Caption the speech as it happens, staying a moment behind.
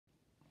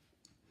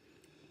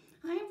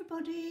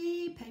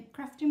everybody,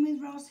 Paper Crafting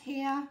with Ros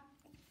here.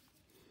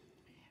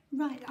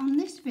 Right, on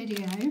this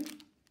video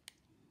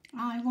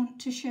I want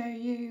to show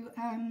you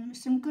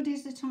some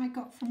goodies that I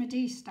got from a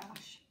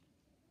Destash,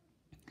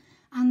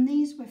 and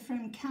these were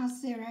from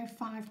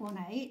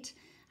Kaz0518,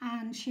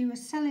 and she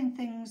was selling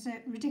things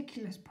at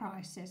ridiculous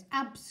prices,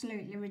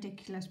 absolutely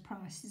ridiculous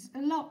prices.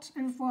 A lot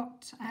of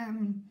what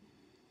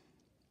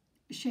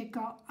she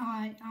got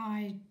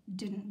I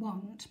didn't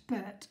want,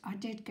 but I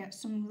did get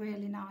some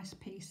really nice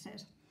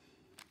pieces.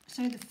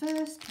 So the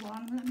first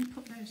one, let me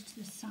put those to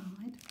the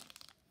side,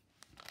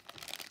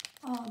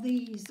 are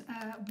these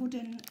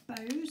wooden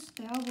bows.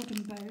 They are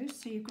wooden bows,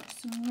 so you've got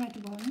some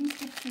red ones,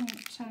 different,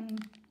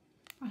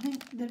 I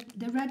think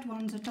the red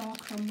ones are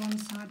darker on one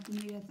side than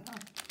the other,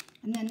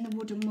 and then the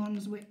wooden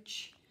ones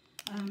which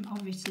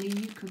obviously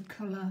you could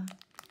colour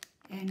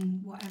in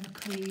whatever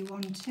colour you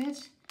wanted.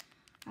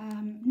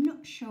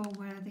 Not sure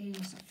where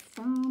these are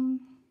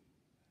from.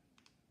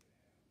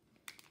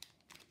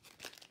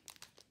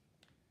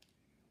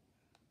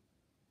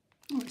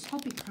 Oh, it's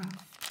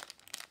Hobbycraft,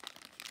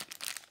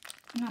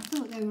 and I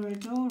thought they were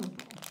adorable,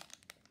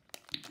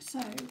 so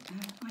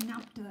I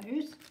nabbed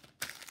those.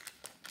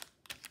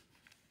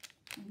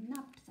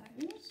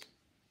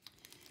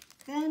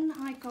 Then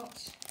I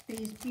got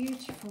these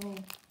beautiful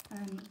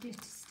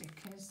glitter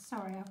stickers.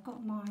 Sorry, I've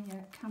got my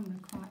camera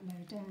quite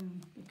low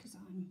down because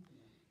I'm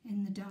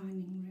in the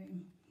dining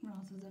room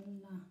rather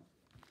than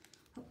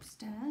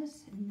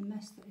upstairs in the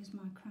mess that is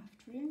my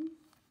craft room,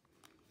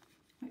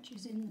 which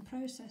is in the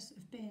process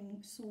of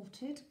being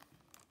sorted.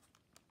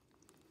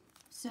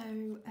 So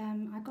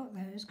I got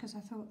those because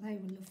I thought they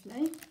were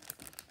lovely.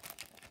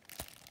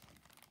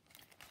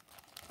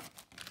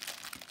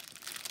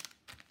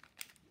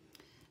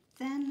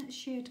 Then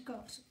she had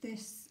got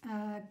this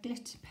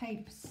glitter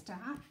paper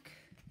stack.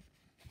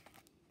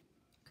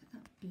 Look at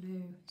that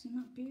blue, isn't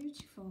that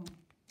beautiful?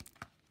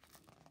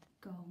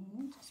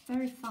 Gold, it's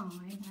very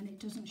fine and it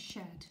doesn't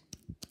shed.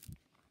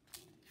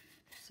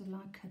 So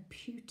like a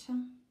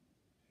pewter.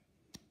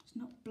 It's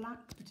not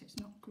black, but it's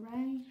not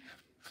grey.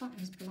 That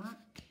is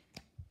black.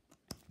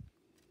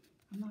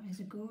 And that is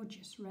a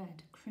gorgeous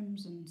red,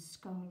 crimson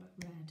scarlet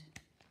red.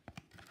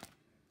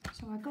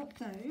 So I got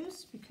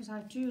those because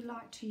I do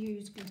like to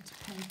use glitter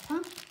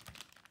paper.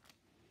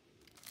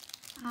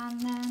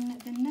 And then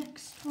the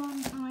next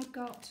one I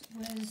got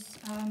was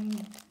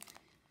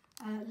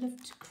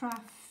Love to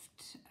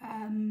Craft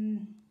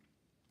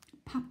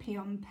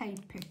Papillon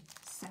paper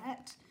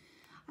set.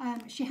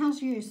 She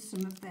has used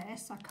some of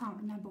this. I can't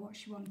remember what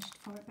she wanted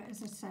for it, but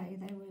as I say,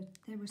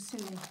 they were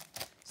silly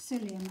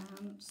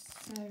amounts.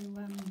 So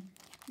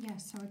yeah,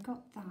 so I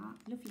got that.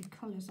 Lovely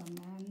colours on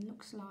there, and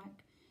looks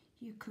like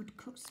you could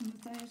cut some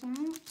of those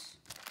out.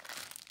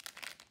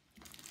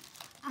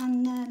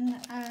 And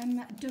then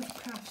Dove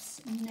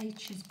Crafts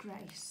Nature's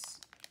Grace.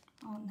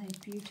 Aren't they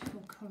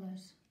beautiful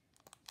colours?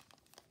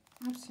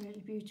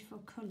 Absolutely beautiful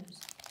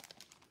colours.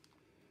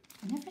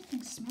 And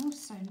everything smells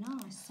so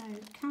nice. So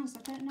Kaz,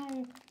 I don't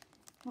know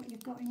what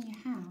you've got in your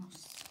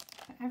house,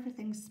 but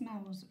everything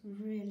smells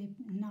really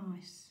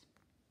nice.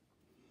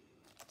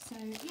 So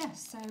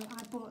yes, so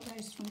I bought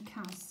those from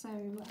Kaz. So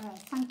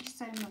thank you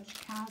so much,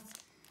 Kaz.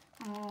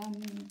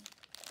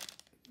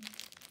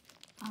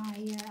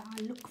 I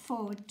look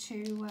forward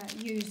to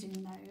using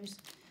those.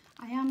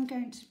 I am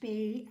going to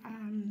be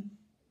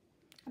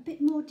a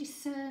bit more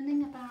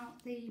discerning about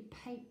the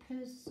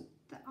papers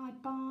that I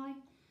buy,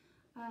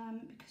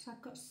 because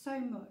I've got so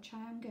much.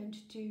 I am going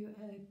to do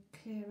a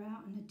clear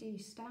out and a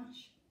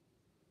destash,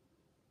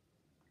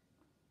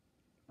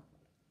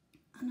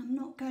 and I'm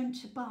not going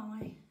to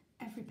buy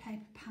every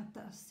paper pad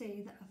that I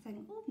see that I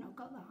think, oh, I've not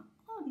got that,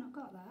 oh, I've not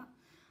got that.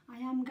 I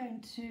am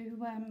going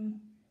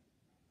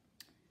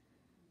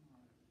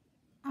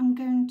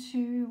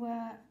to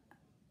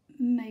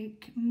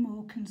make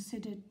more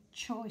considered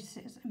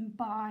choices and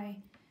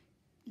buy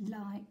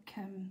like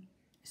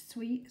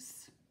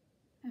suites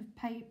of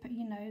paper,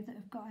 you know, that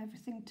have got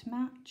everything to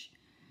match.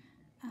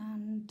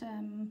 And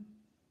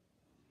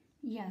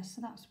yeah,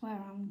 so that's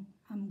where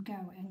I'm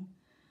going,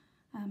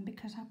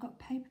 because I've got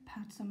paper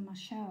pads on my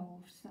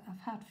shelves that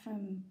I've had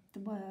from the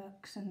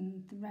Works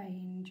and the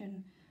range,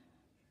 and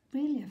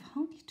really I've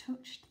hardly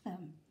touched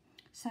them.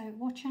 So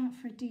watch out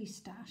for a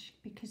Destash,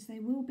 because they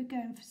will be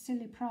going for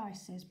silly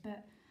prices,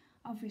 but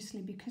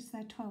obviously because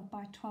they're 12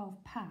 by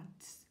 12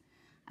 pads,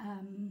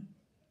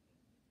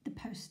 the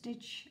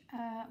postage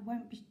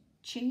won't be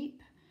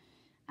cheap.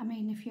 I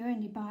mean, if you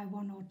only buy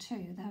one or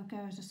two, they'll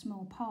go as a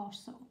small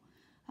parcel,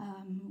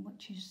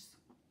 which is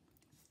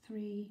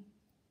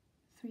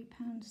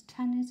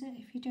 £3.10, is it,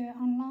 if you do it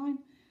online?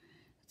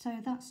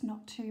 So that's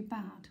not too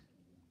bad.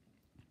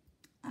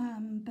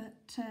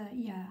 But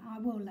yeah, I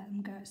will let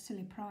them go at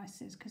silly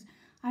prices, because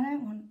I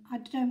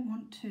don't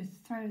want to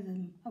throw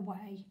them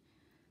away,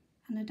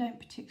 and I don't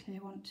particularly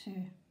want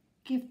to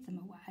give them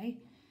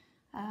away.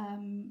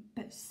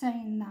 But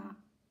saying that,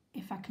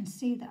 if I can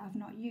see that I've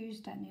not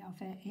used any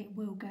of it, it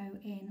will go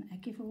in a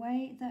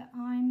giveaway that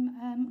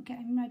I'm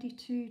getting ready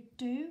to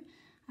do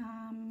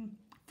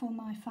for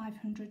my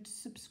 500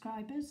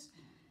 subscribers,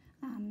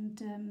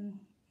 and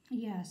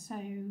yeah, so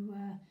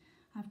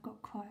I've got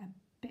quite a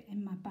bit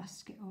in my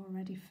basket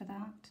already for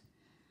that.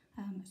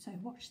 So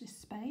watch this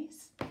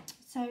space.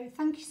 So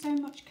thank you so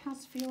much,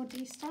 Kaz, for your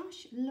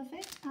Destash. Love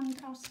it, and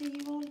I'll see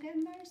you all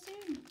again very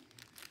soon.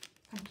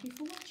 Thank you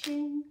for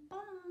watching.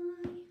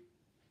 Bye.